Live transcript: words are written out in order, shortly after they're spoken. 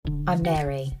I'm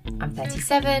Mary. I'm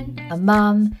 37, a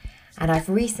mum, and I've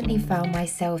recently found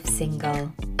myself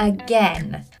single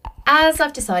again. As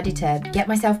I've decided to get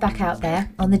myself back out there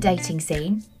on the dating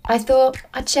scene, I thought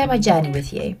I'd share my journey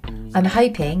with you. I'm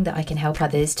hoping that I can help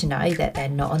others to know that they're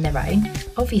not on their own.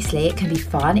 Obviously, it can be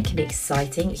fun, it can be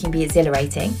exciting, it can be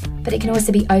exhilarating, but it can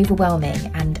also be overwhelming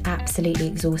and absolutely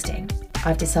exhausting.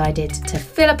 I've decided to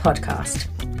fill a podcast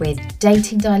with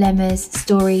dating dilemmas,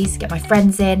 stories, get my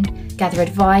friends in, gather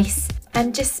advice,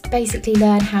 and just basically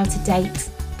learn how to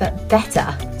date, but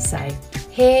better. So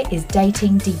here is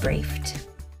Dating Debriefed.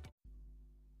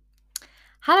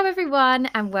 Hello everyone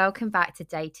and welcome back to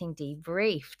Dating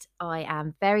Debriefed. I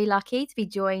am very lucky to be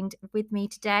joined with me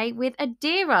today with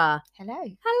Adira. Hello.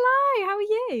 Hello, how are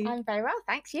you? I'm very well,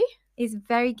 thanks. You? It's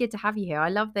very good to have you here. I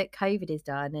love that COVID is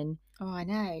done and I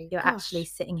know. you're actually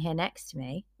sitting here next to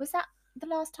me. Was that the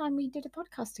last time we did a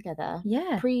podcast together?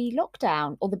 Yeah.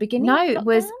 Pre-lockdown or the beginning? No, of it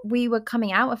was lockdown? we were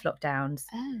coming out of lockdowns.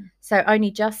 Oh. So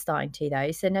only just starting to though.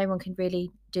 So no one can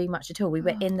really do much at all. We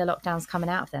were Oh. in the lockdowns coming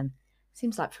out of them.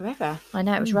 Seems like forever. I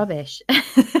know, it was rubbish.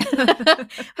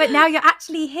 But now you're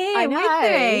actually here with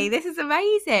me. This is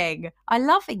amazing. I'm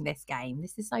loving this game.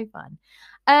 This is so fun.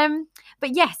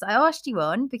 But yes, I asked you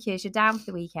on because you're down for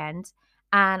the weekend.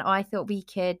 And I thought we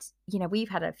could, we've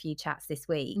had a few chats this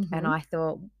week. And I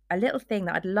thought a little thing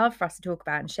that I'd love for us to talk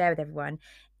about and share with everyone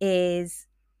is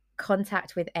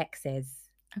contact with exes.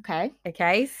 Okay.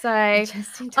 So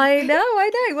Interesting topic. I know.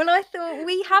 Well, I thought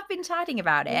we have been chatting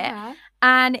about it. Yeah.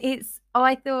 And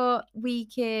I thought we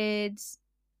could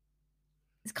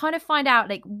kind of find out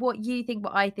like what you think,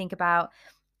 what I think about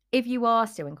if you are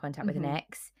still in contact with an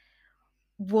ex,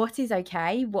 what is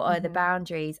okay? What are the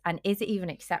boundaries? And is it even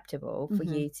acceptable for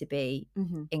you to be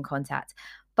in contact?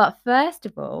 But first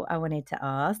of all, I wanted to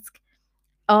ask,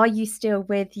 are you still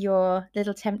with your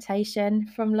little temptation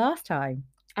from last time?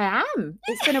 I am.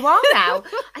 It's been a while now.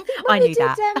 I think I knew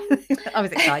that. I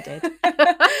was excited.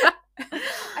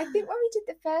 I think when we did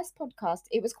the first podcast,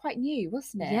 it was quite new,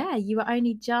 wasn't it? Yeah, you were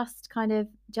only just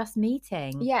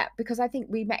meeting. Yeah, because I think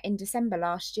we met in December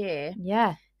last year.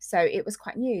 Yeah. So it was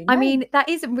quite new. I mean, that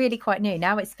isn't really quite new.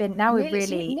 Now we're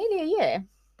nearly a year.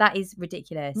 That is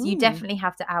ridiculous. You definitely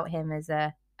have to out him as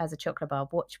a chocolate bar.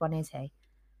 Which one is he?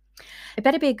 It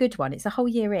better be a good one. It's a whole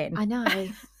year in. I know.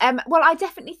 Well, I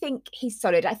definitely think he's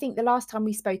solid. I think the last time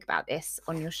we spoke about this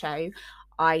on your show,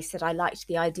 I said I liked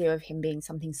the idea of him being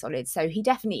something solid. So he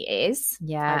definitely is,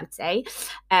 I would say.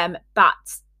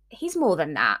 But he's more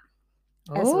than that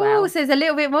as well. So there's a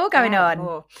little bit more going on.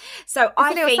 More. So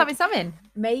I think something.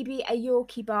 Maybe a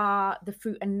Yorkie bar, the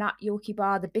fruit and nut Yorkie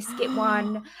bar, the biscuit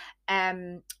one,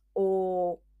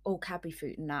 or Cadbury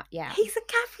fruit and nut. Yeah. He's a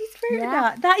Cadbury fruit and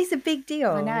nut. That is a big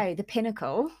deal. I know, the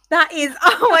pinnacle. That is,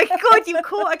 oh my God, you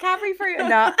caught a Cadbury fruit and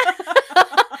nut.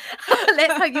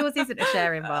 Let's hope yours isn't a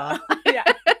sharing bar.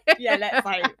 Yeah, let's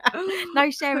hope.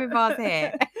 No sharing bars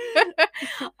here.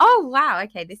 Oh wow,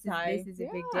 okay, this is a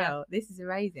big deal. This is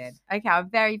amazing. Okay, I'm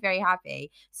very, very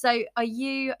happy. So are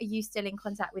you still in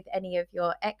contact with any of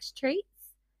your ex treats?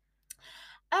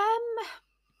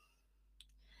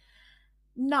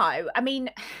 No, I mean,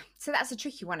 so that's a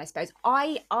tricky one, I suppose.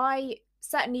 I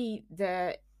certainly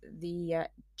the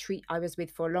treat I was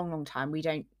with for a long time, we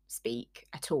don't speak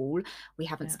at all. We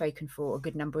haven't spoken for a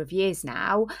good number of years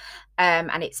now,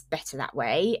 and it's better that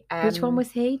way. Which one was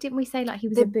he? Didn't we say like he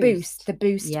was the a Boost? The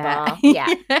Boost bar.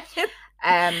 Yeah.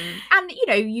 And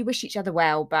you wish each other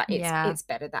well, but it's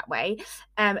better that way.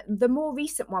 The more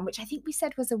recent one, which I think we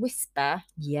said was a Whisper.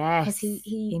 Yes, because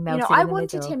he melted I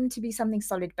wanted him to be something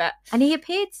solid, and he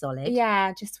appeared solid.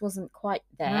 Yeah, just wasn't quite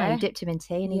there. No, you dipped him in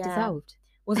tea and he dissolved.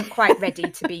 Wasn't quite ready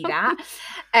to be that.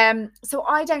 So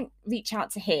I don't reach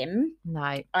out to him.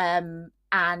 No.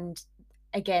 And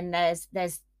again, there's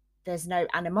no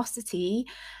animosity.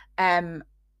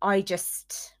 I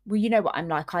just, you know what I'm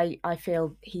like. I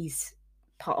feel he's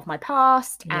part of my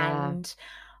past, and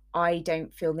I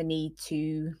don't feel the need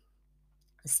to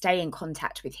stay in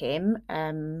contact with him.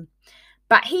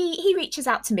 But he reaches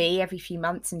out to me every few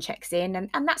months and checks in,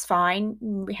 and that's fine.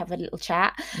 We have a little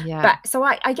chat. Yeah. But so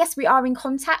I guess we are in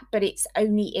contact, but it's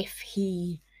only if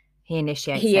he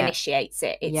initiates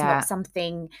it. It's not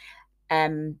something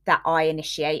that I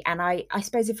initiate. And I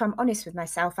suppose if I'm honest with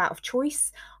myself, out of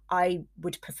choice, I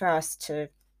would prefer us to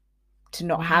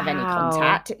not have any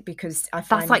contact, because I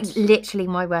find that's like literally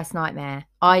my worst nightmare.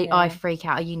 I freak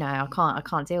out. I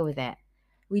can't deal with it.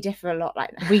 We differ a lot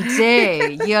like that. We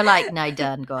do. You're like, no,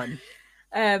 done, gone.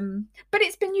 But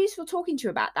it's been useful talking to you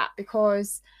about that,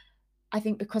 because I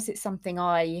think it's something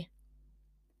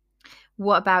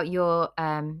What about your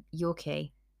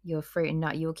Yorkie, your fruit and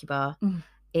nut Yorkie bar?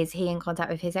 is he in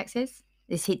contact with his exes?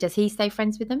 Does he stay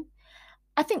friends with them?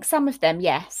 I think some of them,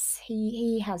 yes.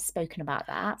 He has spoken about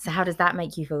that. So how does that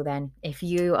make you feel then? If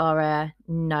you are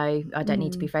no, I don't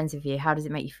need to be friends with you, how does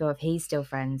it make you feel if he's still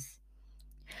friends?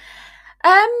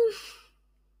 I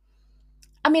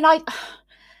mean, I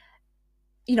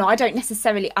don't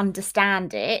necessarily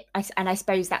understand it, and I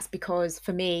suppose that's because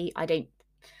for me, I don't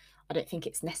think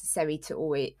it's necessary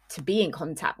to be in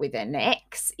contact with an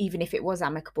ex, even if it was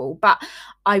amicable. But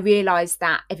I realise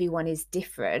that everyone is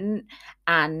different,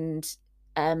 and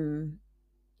some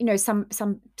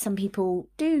people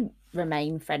do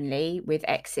remain friendly with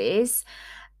exes.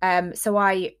 So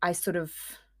I sort of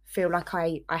feel like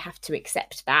I have to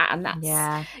accept that, and that's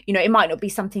it might not be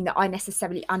something that I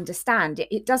necessarily understand.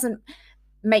 It doesn't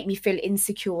make me feel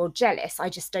insecure or jealous. I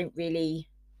just don't really.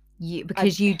 You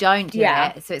don't do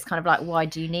it, so it's kind of like, why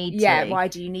do you need to? Why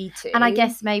do you need to? And I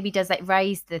guess maybe does it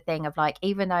raise the thing of like,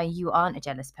 even though you aren't a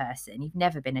jealous person, you've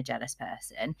never been a jealous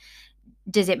person,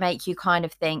 does it make you kind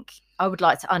of think, I would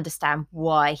like to understand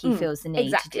why he feels the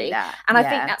need to do that? And I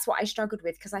think that's what I struggled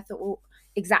with, because I thought, well,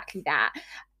 exactly that.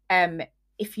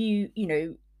 If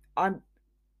I'm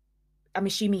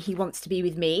assuming he wants to be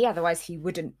with me, otherwise he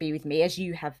wouldn't be with me, as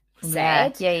you have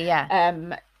said.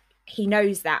 He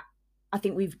knows that. I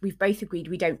think we've both agreed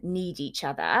we don't need each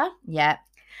other.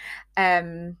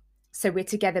 So we're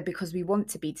together because we want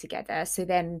to be together. So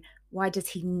then why does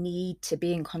he need to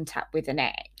be in contact with an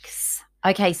ex?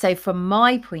 Okay, so from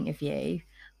my point of view,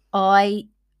 I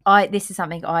this is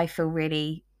something I feel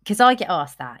really, because I get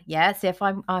asked that. So if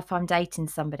I'm dating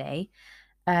somebody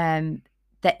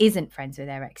that isn't friends with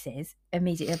their exes,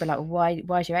 immediately I'll be like,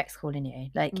 why's your ex calling you?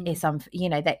 Like it's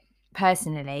that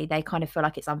personally they kind of feel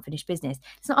like it's unfinished business.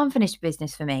 It's not unfinished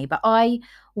business for me, but I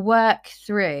work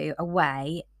through a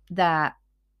way that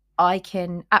I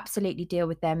can absolutely deal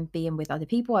with them being with other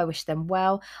people. I wish them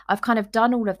well. I've kind of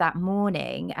done all of that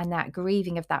mourning and that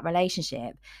grieving of that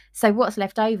relationship. So what's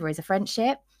left over is a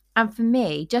friendship. And for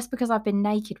me, just because I've been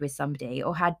naked with somebody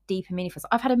or had deep and meaningfuls,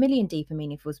 I've had a million deep and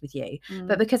meaningfuls with you,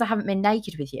 but because I haven't been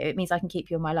naked with you, it means I can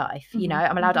keep you in my life.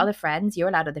 I'm allowed other friends, you're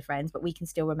allowed other friends, but we can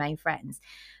still remain friends.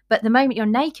 But the moment you're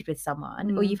naked with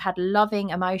someone or you've had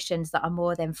loving emotions that are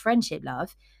more than friendship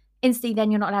love, instantly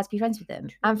then you're not allowed to be friends with them.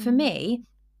 And for me,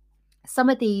 some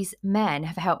of these men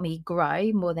have helped me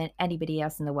grow more than anybody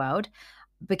else in the world,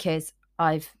 because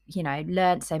I've,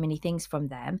 learned so many things from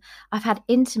them. I've had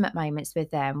intimate moments with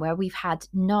them where we've had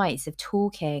nights of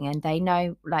talking, and they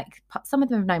know, like, some of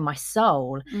them have known my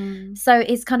soul. So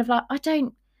it's kind of like,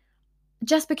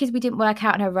 just because we didn't work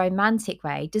out in a romantic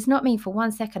way does not mean for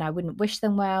 1 second I wouldn't wish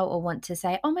them well or want to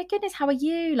say, oh my goodness, how are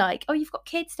you? Like, oh, you've got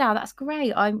kids now. That's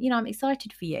great. I'm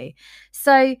excited for you.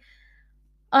 So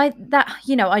I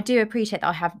do appreciate that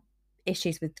I have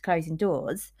issues with closing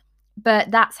doors,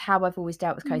 but that's how I've always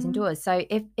dealt with closing doors. So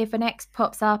if an ex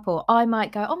pops up, or I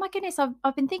might go, oh my goodness,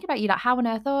 I've been thinking about you. Like, how on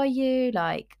earth are you?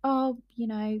 Like, oh,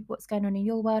 what's going on in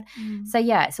your world? So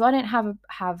so I don't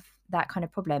have that kind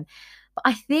of problem. But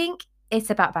I think it's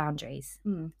about boundaries.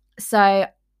 So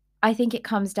I think it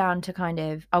comes down to kind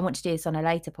of, I want to do this on a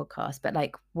later podcast, but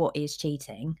like, what is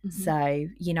cheating? So,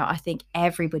 I think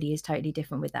everybody is totally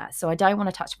different with that. So I don't want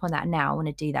to touch upon that now. I want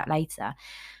to do that later.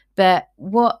 But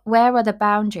where are the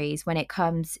boundaries when it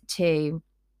comes to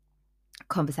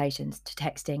conversations, to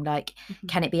texting? Like,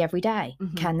 can it be every day?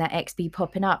 Can that ex be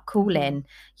popping up, calling,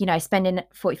 spending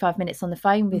 45 minutes on the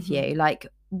phone with you? Like,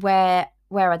 where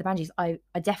are the boundaries? I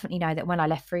definitely know that when I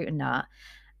left Dairy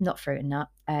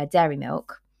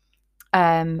Milk,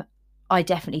 I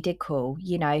definitely did call.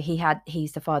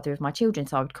 He's the father of my children,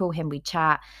 so I would call him, we'd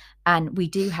chat, and we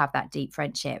do have that deep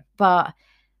friendship. But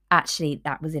actually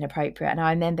that was inappropriate, and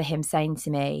I remember him saying to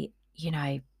me,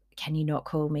 can you not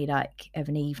call me like of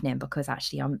an evening, because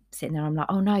actually I'm sitting there, I'm like,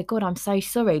 oh no, God, I'm so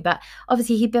sorry. But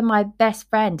obviously he'd been my best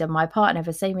friend and my partner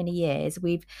for so many years.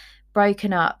 We've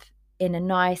broken up in a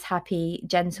nice, happy,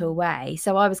 gentle way.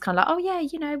 So I was kind of like, oh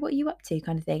yeah, what are you up to,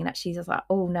 kind of thing. And actually I was like,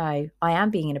 oh no, I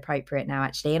am being inappropriate now,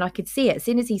 actually. And I could see it as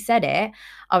soon as he said it.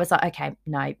 I was like, okay,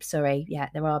 no, sorry, yeah,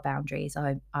 there are boundaries.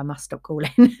 I must stop calling.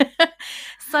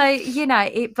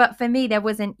 So but for me, there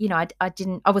wasn't,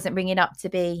 I wasn't ringing up to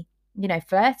be,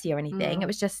 flirty or anything. It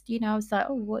was just, I was like,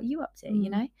 oh, what are you up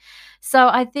to? So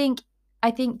I think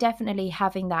definitely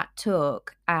having that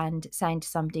talk and saying to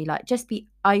somebody, like, just be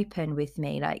open with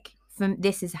me. Like,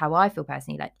 this is how I feel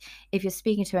personally. Like, if you're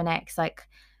speaking to an ex, like,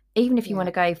 even if you want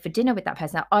to go for dinner with that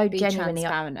person, I be genuinely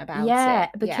transparent about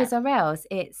it. Because or else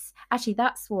it's actually,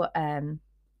 that's what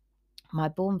my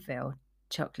Bourneville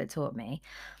chocolate taught me.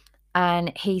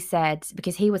 And he said,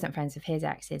 because he wasn't friends with his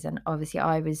exes, and obviously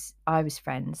I was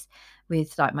friends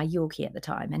with like my Yorkie at the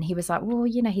time, and he was like, well,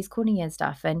 you know, he's calling you and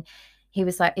stuff, and he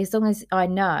was like, as long as I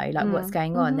know like what's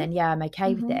going on, then yeah, I'm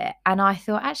okay with it. And I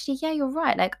thought, actually, yeah, you're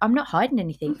right. Like, I'm not hiding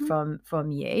anything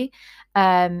from you.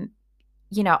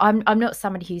 You know, I'm not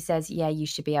somebody who says, yeah, you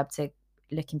should be able to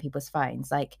look in people's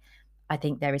phones. Like, I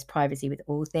think there is privacy with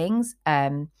all things.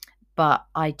 But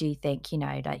I do think, you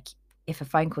know, like if a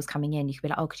phone call's coming in, you could be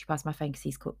like, oh, could you pass my phone because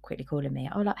he's quickly calling me.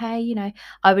 Oh, like, hey, you know,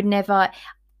 I would never.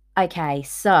 Okay,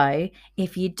 so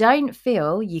if you don't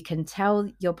feel you can tell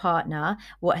your partner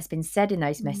what has been said in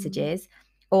those messages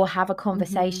or have a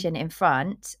conversation in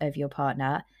front of your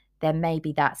partner, then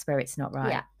maybe that's where it's not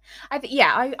right.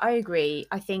 I agree.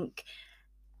 I think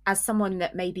as someone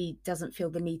that maybe doesn't feel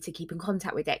the need to keep in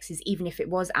contact with exes, even if it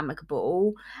was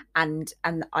amicable, and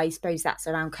I suppose that's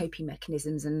around coping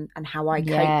mechanisms and how I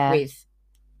cope with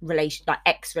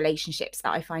ex relationships,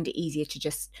 that I find it easier to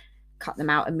just cut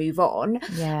them out and move on.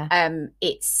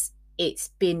 It's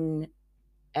been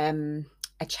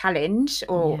a challenge,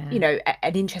 or you know,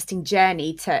 an interesting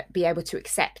journey to be able to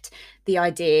accept the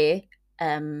idea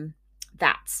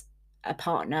that a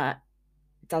partner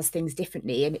does things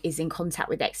differently and is in contact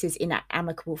with exes in an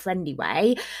amicable, friendly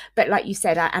way. But like you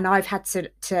said, and I've had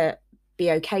to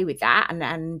be okay with that,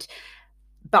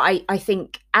 but I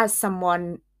think as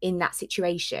someone in that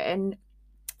situation,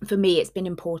 for me, it's been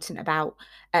important about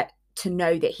to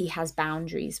know that he has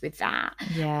boundaries with that,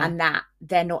 and that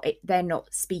they're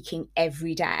not speaking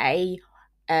every day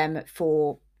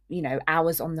for, you know,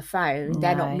 hours on the phone.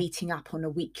 They're not meeting up on a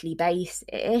weekly basis.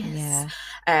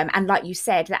 And like you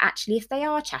said, that actually if they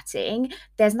are chatting,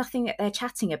 there's nothing that they're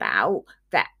chatting about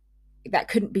that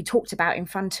couldn't be talked about in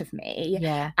front of me.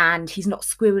 And he's not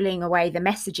squirreling away the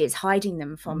messages, hiding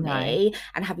them from me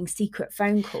and having secret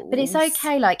phone calls. But it's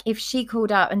okay, like if she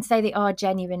called up and say they are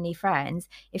genuinely friends,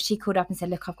 if she called up and said,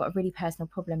 look, I've got a really personal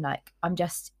problem, like I'm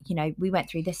just, you know, we went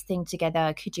through this thing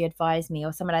together, could you advise me,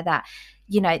 or something like that,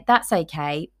 you know, that's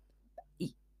okay.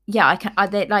 Yeah, I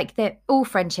can. All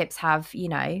friendships have, you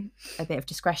know, a bit of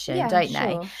discretion, don't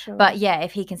they? Sure. But yeah,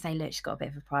 if he can say, look, she's got a bit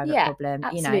of a private problem,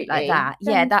 absolutely. You know, like that.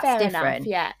 Then that's different.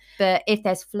 Enough, But if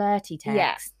there's flirty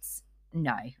texts,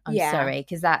 no, I'm sorry,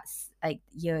 because that's like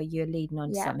you're leading on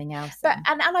to something else. But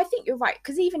and I think you're right,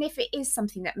 because even if it is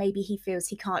something that maybe he feels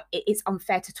he can't, it's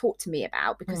unfair to talk to me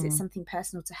about because it's something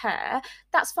personal to her,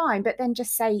 that's fine. But then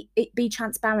just say it, be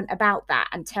transparent about that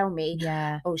and tell me,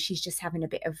 oh, she's just having a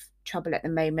bit of trouble at the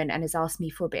moment and has asked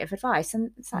me for a bit of advice, and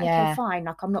it's like, okay, fine,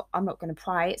 like I'm not going to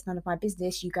pry, it's none of my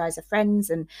business, you guys are friends,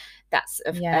 and that's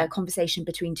a conversation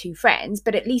between two friends.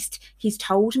 But at least he's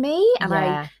told me, and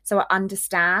I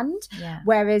understand.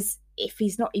 Whereas if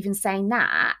he's not even saying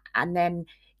that, and then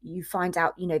you find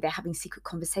out, you know, they're having secret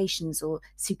conversations or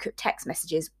secret text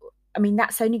messages, I mean,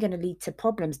 that's only going to lead to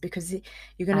problems, because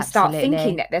you're going to start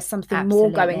thinking that there's something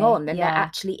more going on than there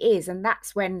actually is. And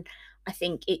that's when I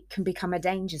think it can become a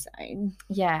danger zone.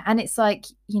 Yeah. And it's like,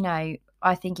 you know,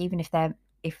 I think even if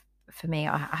for me,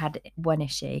 I had one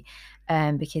issue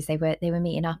because they were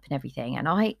meeting up and everything, and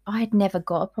I had never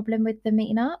got a problem with them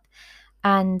meeting up.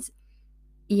 And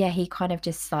yeah, he kind of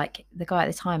just, like, the guy at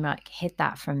the time, like, hid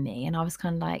that from me, and I was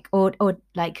kind of like, or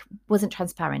like wasn't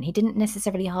transparent. He didn't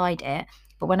necessarily hide it,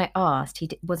 but when I asked, he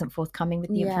wasn't forthcoming with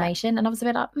the information, and I was a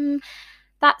bit like,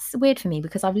 that's weird for me,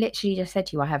 because I've literally just said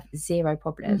to you I have zero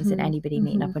problems in anybody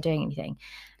meeting up or doing anything.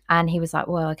 And he was like,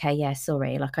 well, okay, yeah,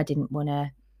 sorry, like I didn't want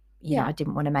to, you know, I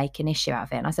didn't want to make an issue out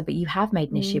of it. And I said, but you have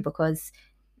made an issue, because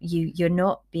you're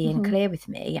not being clear with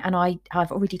me, and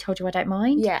I've already told you I don't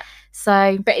mind.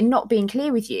 So, but in not being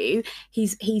clear with you,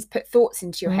 he's put thoughts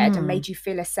into your head and made you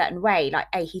feel a certain way, like,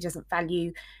 A, he doesn't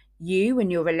value you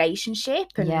and your relationship,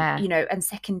 and you know, and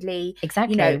secondly,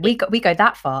 exactly, you know, we go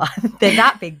that far. They're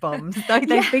that big bombs. Those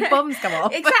big bombs come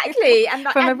off exactly, and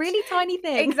from a really tiny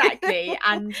thing. Exactly.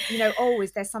 And you know,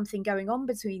 always there's something going on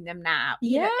between them now.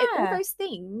 You know, all those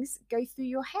things go through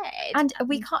your head, and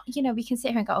we can't, you know, we can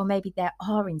sit here and go, oh, maybe there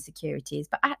are insecurities,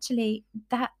 but actually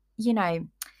that, you know,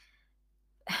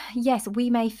 yes, we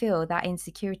may feel that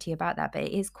insecurity about that, but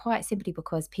it is quite simply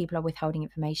because people are withholding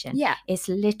information. It's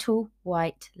little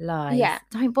white lies.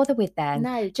 Don't bother with them.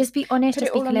 No, just be honest,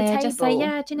 just be clear, just say,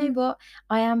 yeah, do you know what,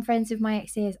 I am friends with my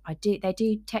exes, they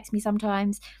do text me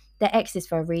sometimes. They're exes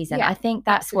for a reason. I think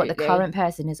that's what the current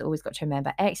person has always got to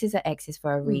remember. Exes are exes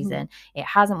for a reason. It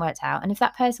hasn't worked out, and if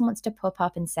that person wants to pop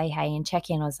up and say hey and check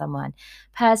in on someone,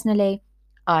 personally,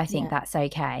 I think that's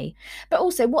okay. But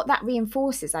also what that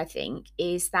reinforces, I think,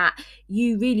 is that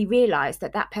you really realise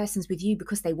that that person's with you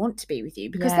because they want to be with you,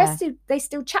 because they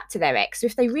still chat to their ex. So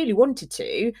if they really wanted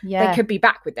to, they could be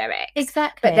back with their ex.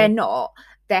 Exactly. But they're not.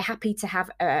 they're happy to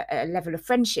have a level of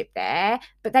friendship there,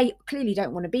 but they clearly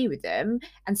don't want to be with them.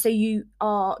 And so you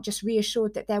are just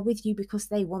reassured that they're with you because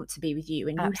they want to be with you,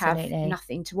 and you have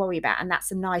nothing to worry about. And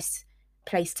that's a nice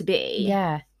place to be.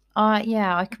 Yeah.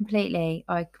 I completely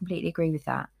agree with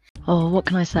that. Oh, what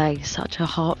can I say? Such a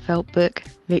heartfelt book.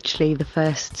 Literally the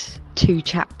first 2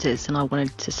 chapters and I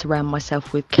wanted to surround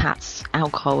myself with cats,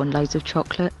 alcohol and loads of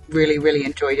chocolate. Really, really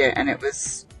enjoyed it, and it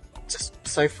was just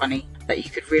so funny that you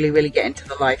could really get into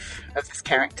the life of this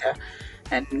character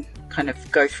and kind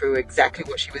of go through exactly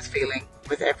what she was feeling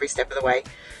with every step of the way.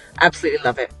 Absolutely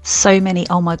love it. So many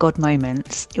oh my god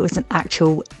moments. It was an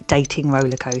actual dating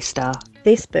roller coaster.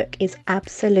 This book is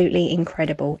absolutely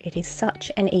incredible. It is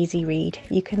such an easy read.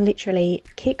 You can literally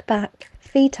kick back,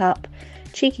 feet up,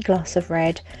 cheeky glass of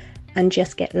red, and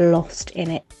just get lost in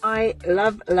it. I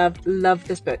love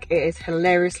this book. It is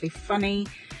hilariously funny,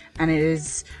 and it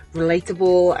is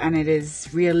relatable, and it is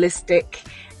realistic,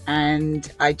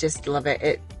 and I just love it.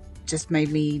 It just made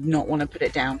me not want to put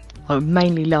it down. I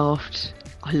mainly laughed.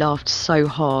 I laughed so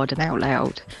hard and out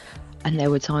loud. And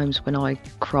there were times when I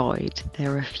cried.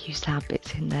 There were a few sad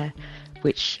bits in there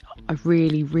which I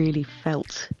really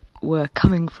felt were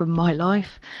coming from my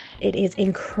life. It is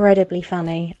incredibly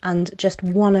funny and just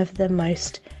one of the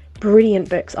most brilliant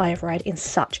books I have read in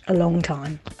such a long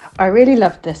time. I really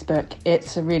loved this book.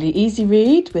 It's a really easy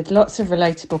read with lots of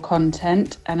relatable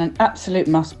content and an absolute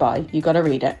must buy. You got to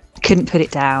read it. Couldn't put it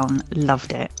down.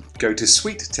 Loved it. Go to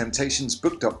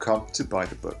sweettemptationsbook.com to buy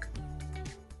the book.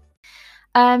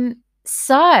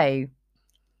 So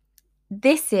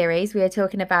this series we are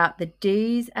talking about the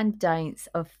do's and don'ts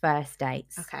of first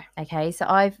dates. Okay, so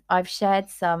I've shared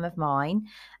some of mine.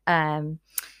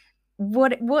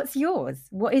 What's yours?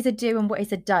 What is a do and what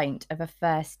is a don't of a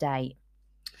first date,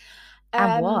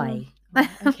 and why?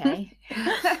 Okay.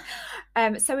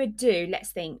 So a do,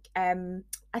 let's think.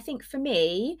 I think for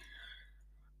me,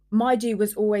 my do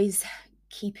was always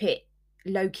keep it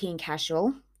low key and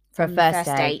casual for a first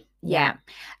date. Yeah.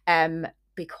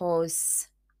 Because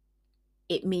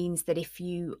it means that if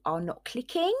you are not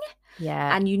clicking,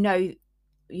 and you know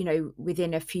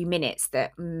within a few minutes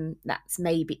that that's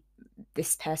maybe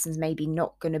this person's maybe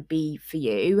not going to be for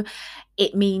you,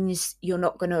 it means you're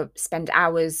not going to spend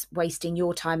hours wasting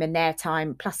your time and their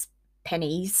time plus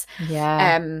pennies.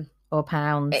 Or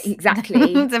pounds.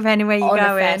 Exactly. Depending where you're going.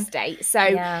 On a first date. So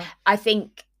I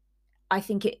think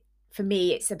it, for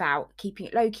me, it's about keeping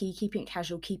it low key, keeping it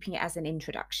casual, keeping it as an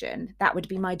introduction. That would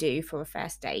be my do for a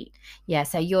first date. Yeah,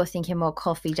 so you're thinking more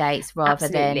coffee dates rather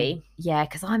than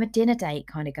because I'm a dinner date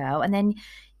kind of girl. And then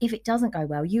if it doesn't go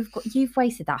well, you've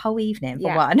wasted that whole evening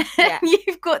for one.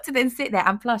 You've got to then sit there,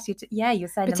 and plus you're saying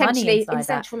the money inside in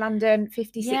central London,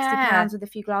 50, 60 pounds with a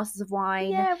few glasses of wine.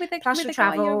 With a travel.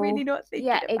 Guy you're really not thinking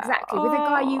about. Exactly. With a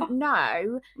guy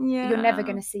you're never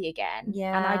going to see again.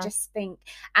 And I just think,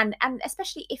 and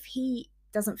especially if he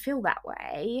doesn't feel that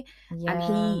way, and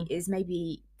he is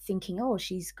maybe thinking, oh,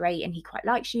 she's great and he quite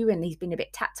likes you and he's been a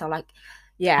bit tactile,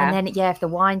 and then if the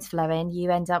wine's flowing,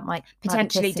 you end up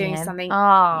potentially doing something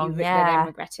you're then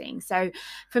regretting. So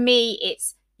for me,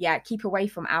 it's keep away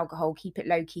from alcohol, keep it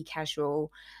low key,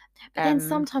 casual. But then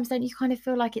sometimes don't you kind of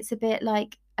feel like it's a bit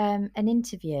like an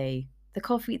interview? The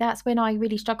coffee, that's when I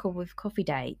really struggle with coffee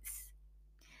dates.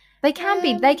 They can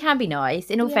be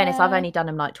nice. In all fairness, I've only done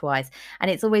them twice,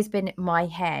 and it's always been in my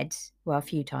head, well, a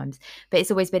few times, but it's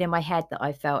always been in my head that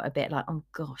I felt a bit like, oh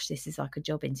gosh, this is like a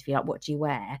job interview. Like, what do you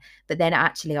wear? But then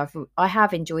actually, I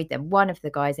have enjoyed them. One of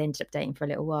the guys ended up dating for a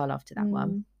little while after that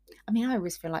one. I mean, I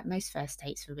always feel like most first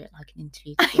dates are a bit like an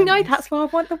interview. I know, that's why I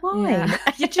want the wine. Yeah.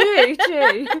 You do.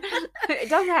 It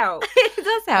does help. It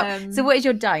does help. So what is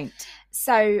your don't?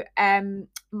 So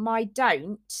my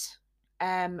don't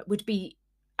would be,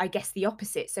 I guess, the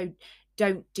opposite. So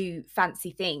don't do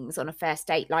fancy things on a first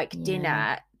date, like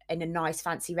dinner in a nice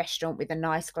fancy restaurant with a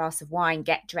nice glass of wine,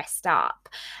 get dressed up,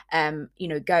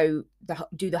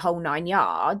 do the whole 9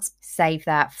 yards. Save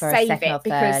that for a second or third.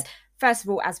 Because first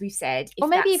of all, as we've said, or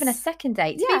maybe even a second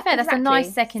date. To be fair, that's a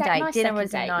nice second date. Dinner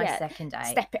was a nice second date.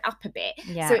 Step it up a bit.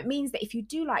 So it means that if you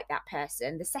do like that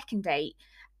person, the second date,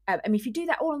 if you do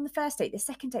that all on the first date, the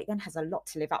second date then has a lot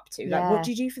to live up to. Like, what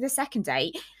do you do for the second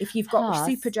date if you've got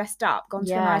super dressed up, gone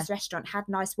to a nice restaurant, had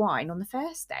nice wine on the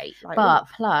first date?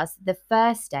 Plus, the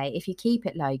first date, if you keep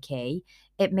it low key,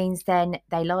 it means then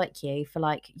they like you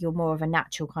for you're more of a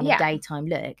natural kind of daytime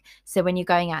look. So when you're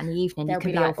going out in the evening, you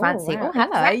can be all fancy. Oh,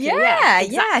 hello.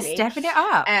 Exactly. Stepping it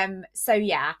up.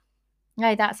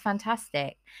 No, that's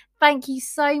fantastic. Thank you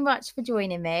so much for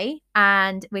joining me.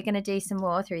 And we're going to do some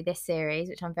more through this series,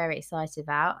 which I'm very excited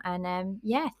about. And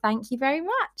thank you very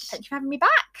much. Thank you for having me back.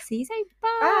 See you soon.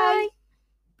 Bye.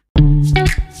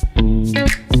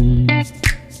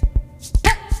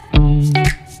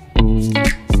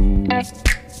 Bye.